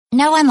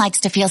No one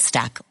likes to feel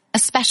stuck,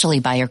 especially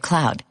by your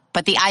cloud.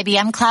 But the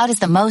IBM Cloud is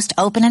the most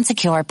open and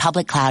secure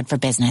public cloud for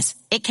business.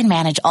 It can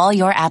manage all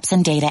your apps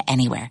and data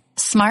anywhere.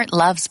 Smart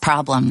loves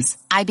problems.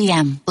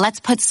 IBM, let's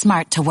put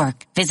smart to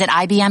work. Visit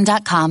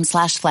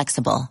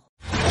IBM.com/flexible.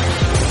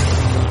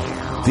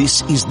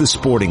 This is The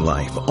Sporting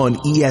Life on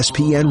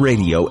ESPN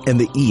Radio and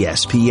the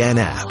ESPN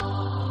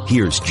app.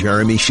 Here's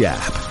Jeremy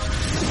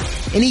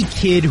Schaap. Any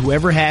kid who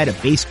ever had a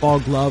baseball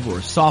glove or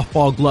a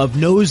softball glove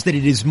knows that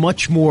it is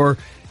much more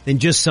than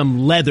just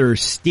some leather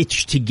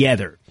stitched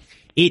together.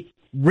 It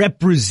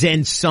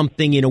represents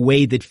something in a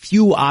way that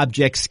few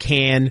objects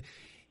can,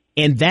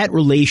 and that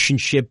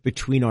relationship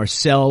between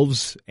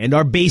ourselves and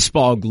our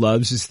baseball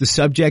gloves is the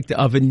subject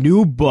of a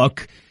new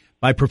book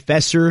by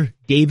Professor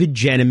David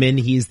Jenemann.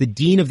 He is the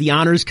Dean of the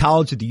Honors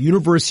College at the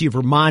University of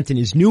Vermont, and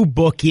his new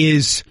book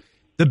is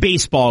The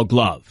Baseball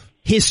Glove: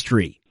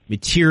 History,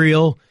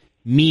 Material,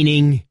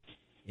 Meaning,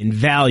 and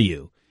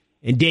Value.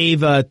 And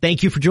Dave,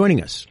 thank you for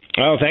joining us.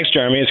 Oh, thanks,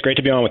 Jeremy. It's great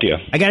to be on with you.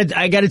 I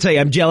got to tell you,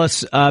 I'm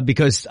jealous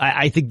because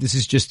I think this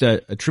is just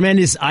a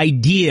tremendous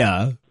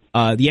idea.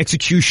 The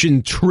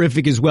execution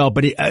terrific as well,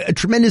 but a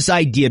tremendous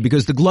idea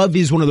because the glove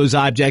is one of those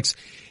objects.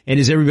 And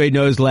as everybody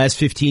knows, the last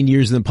 15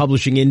 years in the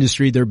publishing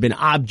industry, there have been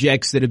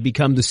objects that have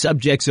become the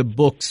subjects of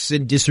books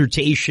and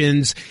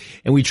dissertations,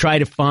 and we try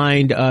to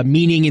find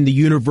meaning in the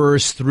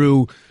universe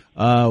through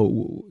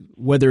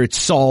whether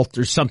it's salt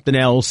or something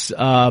else.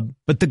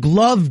 But the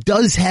glove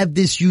does have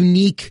this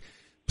unique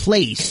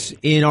place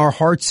in our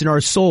hearts and our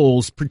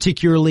souls,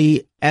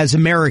 particularly as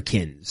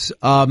Americans.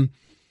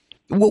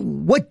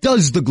 What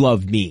does the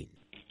glove mean?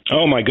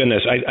 Oh, my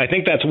goodness. I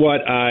think that's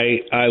what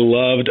I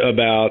loved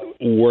about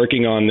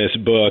working on this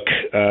book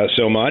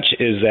so much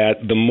is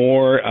that the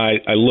more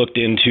I looked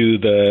into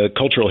the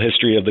cultural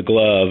history of the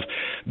glove,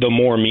 the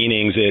more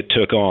meanings it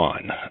took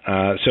on.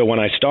 So when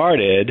I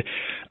started,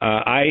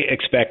 I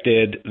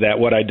expected that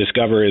what I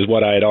discover is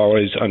what I had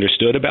always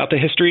understood about the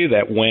history,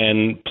 that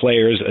when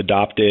players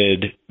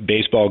adopted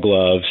baseball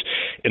gloves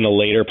in the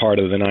later part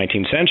of the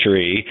 19th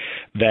century,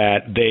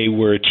 that they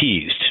were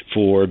teased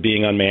for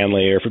being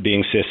unmanly or for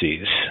being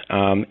sissies.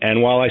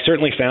 And while I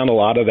certainly found a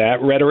lot of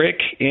that rhetoric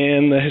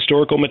in the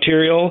historical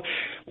material,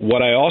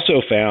 what I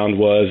also found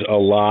was a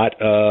lot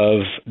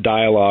of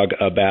dialogue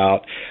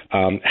about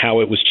how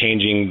it was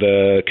changing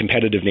the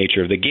competitive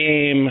nature of the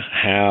game,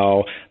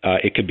 how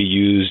it could be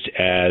used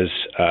as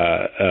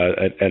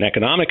an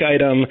economic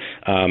item,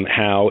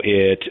 how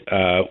it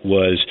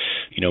was,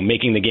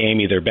 making the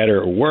game either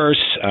better or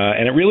worse.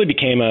 And it really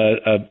became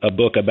a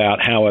book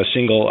about how a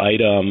single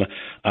item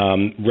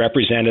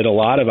represented a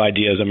lot of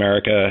ideas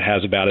America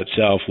has about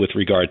itself with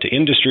regard to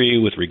industry,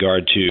 with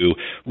regard to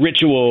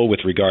ritual,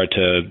 with regard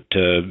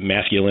to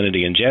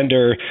masculinity and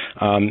gender.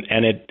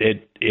 And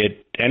it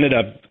ended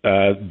up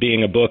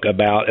being a book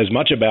about as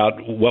much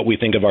about what we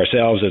think of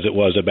ourselves as it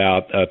was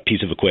about a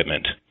piece of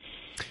equipment.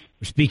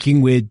 We're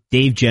speaking with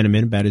Dave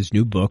Jenemann about his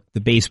new book, The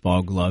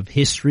Baseball Glove: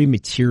 History,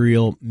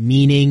 Material,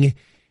 Meaning,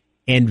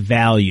 and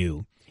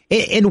Value.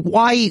 And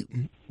why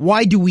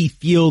do we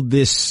feel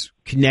this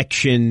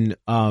connection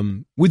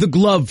with a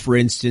glove, for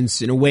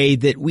instance, in a way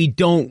that we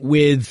don't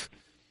with,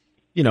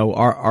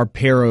 our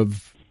pair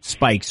of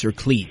spikes or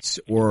cleats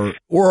or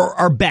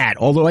our bat?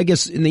 Although I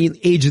guess in the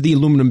age of the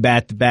aluminum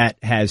bat, the bat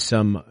has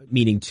some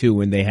meaning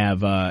too, and they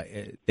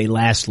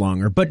last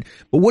longer. But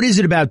what is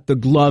it about the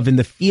glove and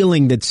the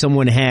feeling that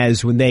someone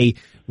has when they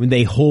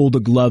hold a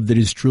glove that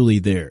is truly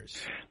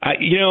theirs?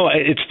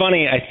 It's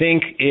funny. I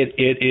think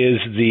it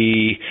is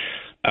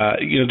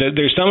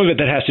there's some of it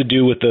that has to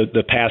do with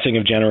the passing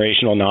of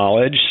generational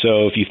knowledge.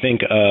 So if you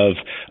think of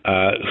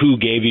who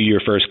gave you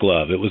your first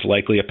glove, it was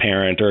likely a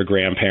parent or a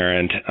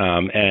grandparent,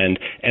 and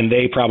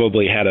they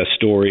probably had a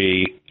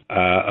story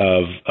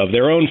of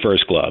their own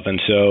first glove.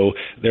 And so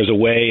there's a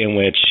way in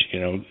which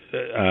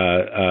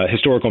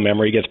historical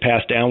memory gets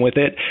passed down with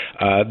it.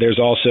 There's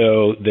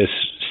also this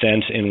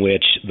sense in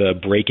which the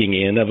breaking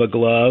in of a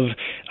glove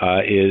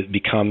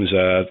becomes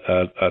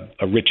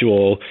a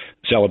ritual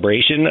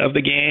celebration of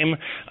the game.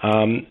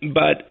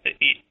 But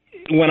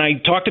when I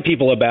talk to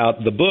people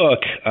about the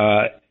book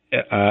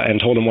and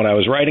told them what I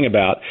was writing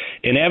about,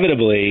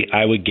 inevitably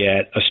I would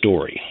get a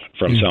story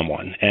from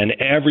someone. And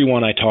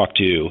everyone I talked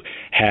to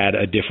had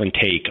a different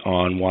take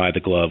on why the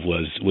glove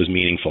was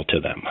meaningful to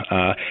them.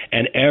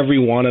 And every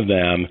one of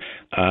them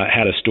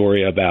had a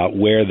story about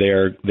where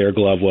their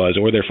glove was,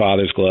 or their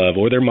father's glove,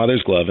 or their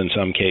mother's glove in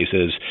some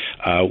cases,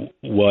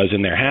 was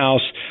in their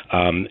house,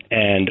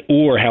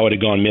 or how it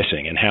had gone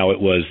missing, and how it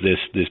was this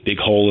big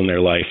hole in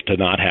their life to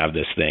not have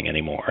this thing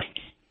anymore.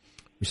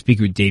 We're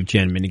speaking with Dave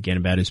Jenemann again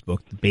about his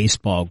book, The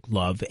Baseball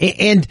Glove.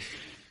 And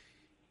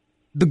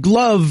the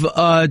glove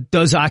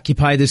does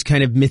occupy this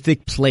kind of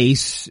mythic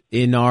place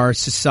in our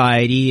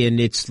society,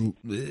 and it's an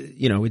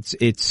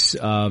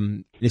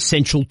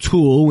essential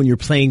tool when you're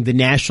playing the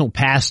national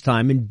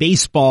pastime. And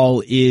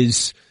baseball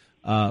is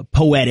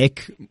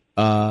poetic,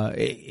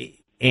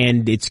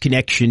 and its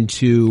connection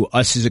to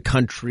us as a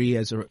country,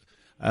 as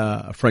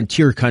a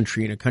frontier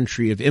country and a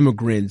country of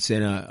immigrants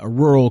and a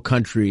rural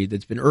country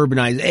that's been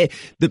urbanized.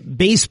 The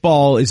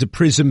baseball is a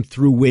prism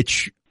through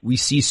which we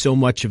see so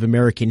much of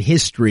American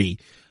history.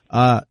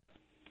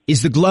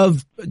 Is the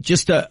glove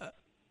just a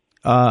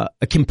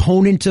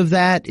component of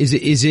that?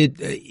 Is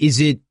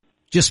it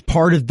just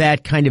part of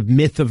that kind of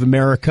myth of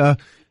America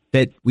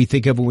that we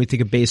think of when we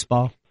think of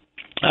baseball?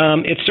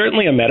 It's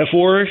certainly a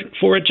metaphor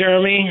for it,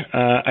 Jeremy.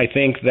 I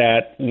think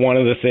that one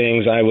of the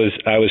things I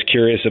was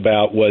curious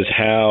about was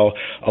how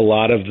a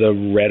lot of the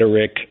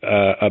rhetoric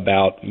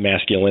about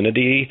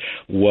masculinity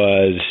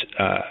was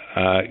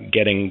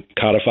getting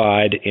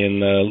codified in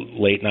the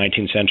late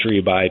 19th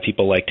century by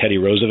people like Teddy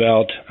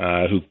Roosevelt,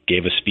 who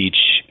gave a speech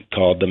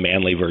called The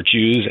Manly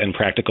Virtues and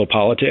Practical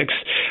Politics.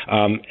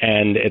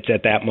 And it's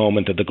at that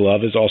moment that the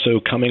glove is also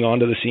coming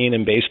onto the scene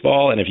in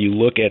baseball. And if you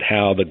look at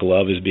how the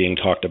glove is being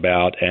talked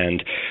about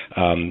and,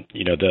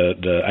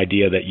 the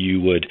idea that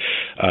you would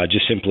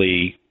just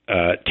simply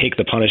take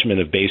the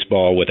punishment of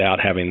baseball without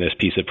having this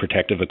piece of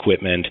protective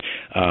equipment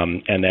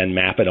and then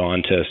map it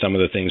on to some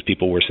of the things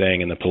people were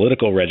saying in the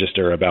political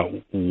register about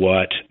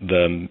what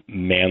the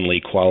manly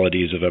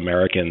qualities of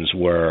Americans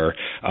were,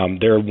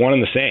 they're one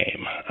and the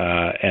same.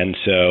 And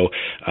so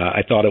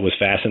I thought it was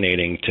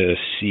fascinating to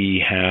see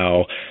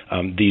how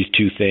these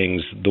two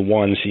things, the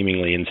one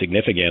seemingly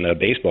insignificant, a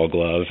baseball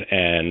glove,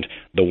 and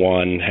the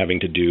one having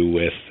to do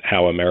with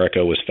how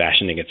America was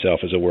fashioning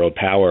itself as a world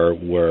power,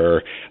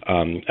 were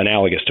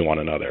analogous to one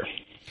another.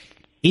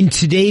 In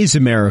today's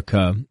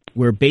America,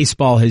 where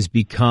baseball has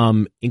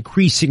become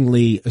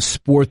increasingly a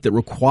sport that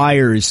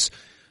requires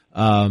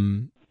a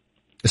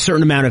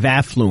certain amount of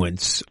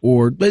affluence,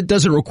 or it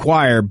doesn't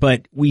require,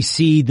 but we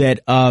see that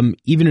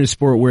even in a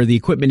sport where the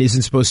equipment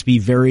isn't supposed to be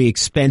very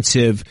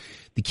expensive,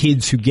 the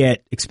kids who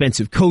get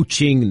expensive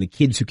coaching and the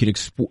kids who can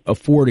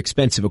afford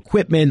expensive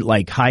equipment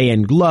like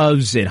high-end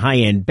gloves and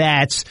high-end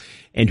bats,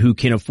 and who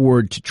can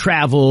afford to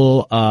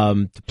travel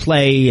to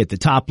play at the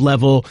top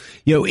level,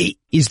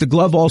 is the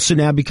glove also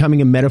now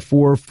becoming a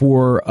metaphor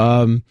for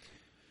the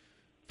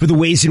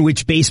ways in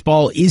which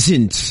baseball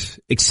isn't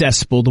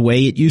accessible the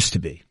way it used to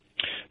be?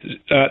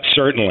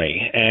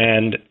 Certainly,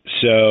 and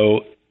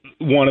so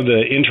one of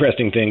the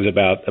interesting things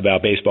about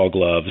baseball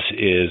gloves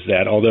is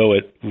that although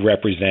it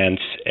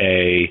represents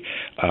a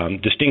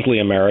distinctly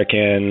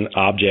American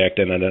object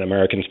and an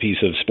American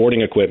piece of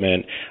sporting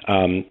equipment,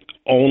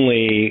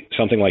 only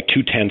something like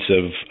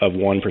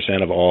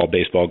 0.2% of all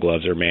baseball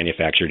gloves are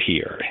manufactured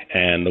here.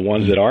 And the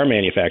ones that are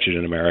manufactured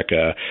in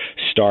America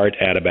start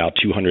at about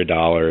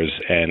 $200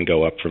 and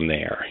go up from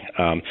there.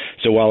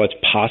 So while it's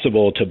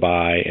possible to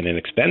buy an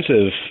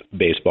inexpensive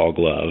baseball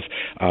glove,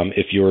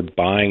 if you're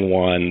buying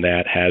one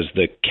that has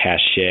the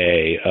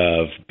cachet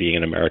of being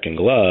an American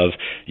glove,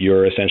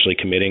 you're essentially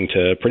committing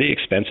to a pretty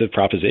expensive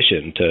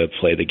proposition to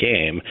play the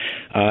game.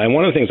 And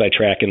one of the things I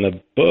track in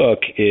the book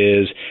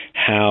is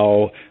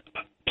how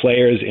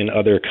players in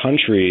other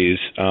countries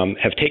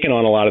have taken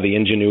on a lot of the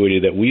ingenuity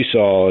that we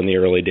saw in the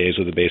early days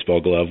with the baseball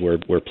glove,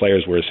 where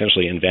players were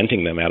essentially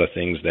inventing them out of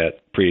things that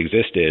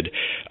pre-existed,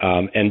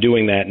 and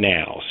doing that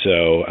now.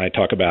 So I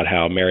talk about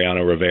how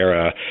Mariano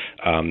Rivera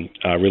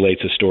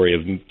relates a story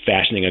of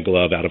fashioning a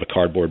glove out of a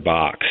cardboard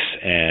box.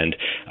 And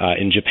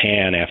in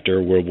Japan,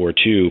 after World War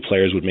II,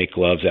 players would make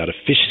gloves out of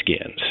fish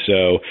skins.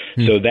 So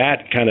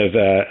that kind of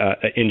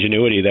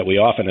ingenuity that we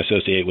often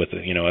associate with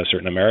a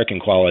certain American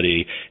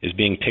quality is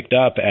being picked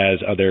up as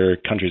other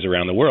countries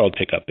around the world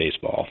pick up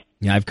baseball.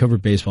 Yeah, I've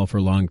covered baseball for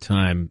a long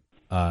time,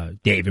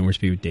 Dave, and we're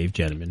speaking with Dave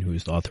Jenemann, who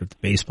is the author of The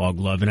Baseball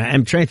Glove. And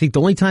I'm trying to think the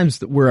only times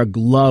where a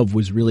glove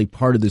was really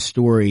part of the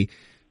story. I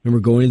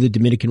remember going to the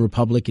Dominican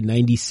Republic in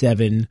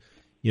 '97,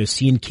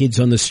 seeing kids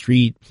on the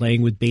street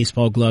playing with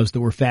baseball gloves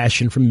that were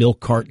fashioned from milk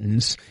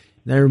cartons.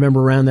 And I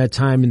remember around that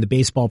time in the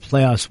baseball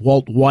playoffs,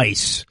 Walt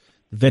Weiss,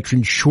 the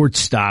veteran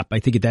shortstop, I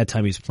think at that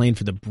time he was playing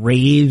for the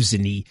Braves,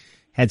 and he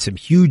had some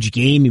huge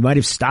game. He might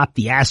have stopped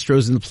the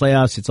Astros in the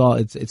playoffs.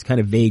 It's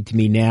kind of vague to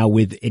me now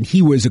and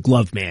he was a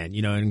glove man,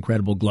 an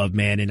incredible glove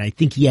man. And I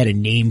think he had a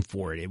name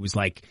for it. It was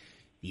like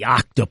the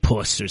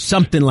octopus or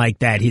something like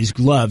that, his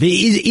glove.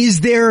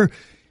 Is there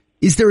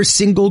a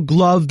single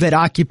glove that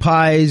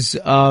occupies,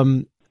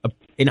 an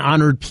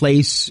honored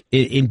place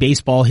in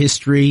baseball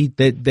history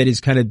that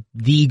is kind of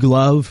the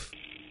glove?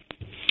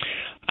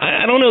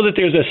 I don't know that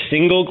there's a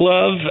single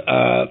glove,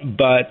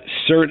 but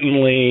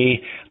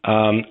certainly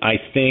I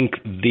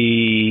think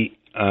the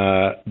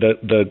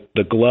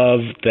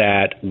glove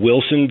that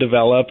Wilson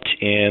developed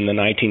in the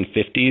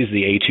 1950s,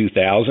 the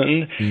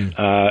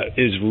A2000,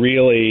 is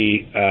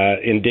really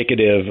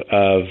indicative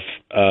of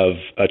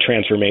a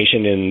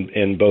transformation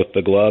in both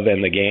the glove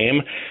and the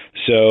game.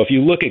 So if you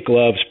look at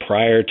gloves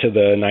prior to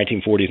the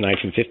 1940s,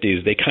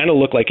 1950s, they kind of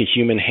look like a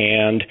human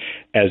hand,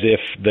 as if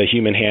the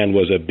human hand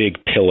was a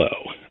big pillow.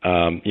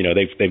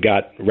 They've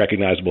got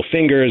recognizable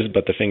fingers,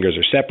 but the fingers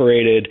are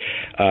separated.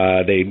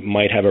 They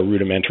might have a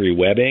rudimentary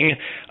webbing.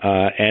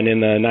 And in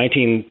the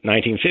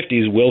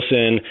 1950s,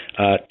 Wilson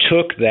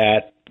took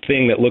that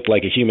thing that looked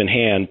like a human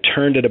hand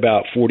turned it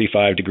about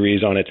 45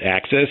 degrees on its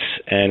axis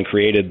and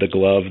created the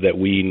glove that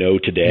we know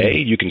today.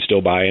 You can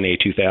still buy an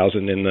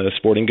A2000 in the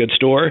sporting goods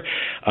store.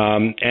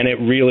 And it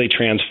really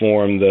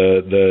transformed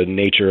the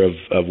nature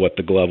of what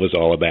the glove was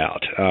all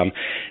about.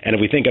 And if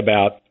we think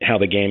about how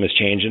the game has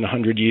changed in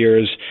 100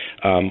 years,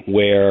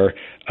 where,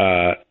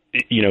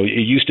 it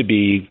used to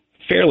be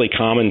fairly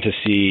common to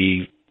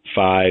see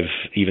 5,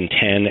 even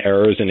 10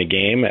 errors in a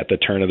game at the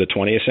turn of the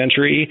 20th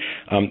century.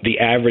 The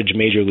average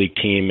major league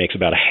team makes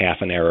about a half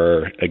an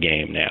error a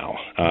game now.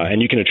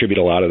 And you can attribute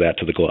a lot of that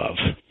to the glove.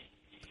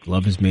 The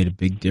glove has made a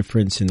big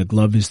difference, and the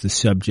glove is the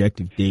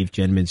subject of Dave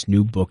Jenemann's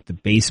new book, The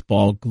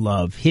Baseball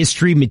Glove: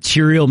 History,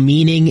 Material,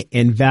 Meaning,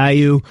 and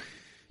Value.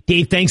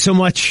 Dave, thanks so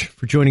much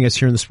for joining us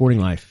here in The Sporting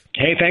Life.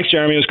 Hey, thanks,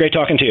 Jeremy. It was great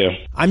talking to you.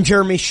 I'm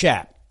Jeremy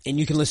Schaap. And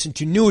you can listen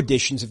to new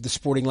editions of The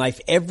Sporting Life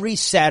every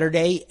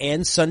Saturday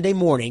and Sunday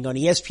morning on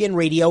ESPN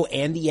Radio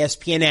and the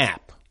ESPN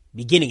app,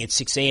 beginning at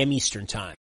 6 a.m. Eastern Time.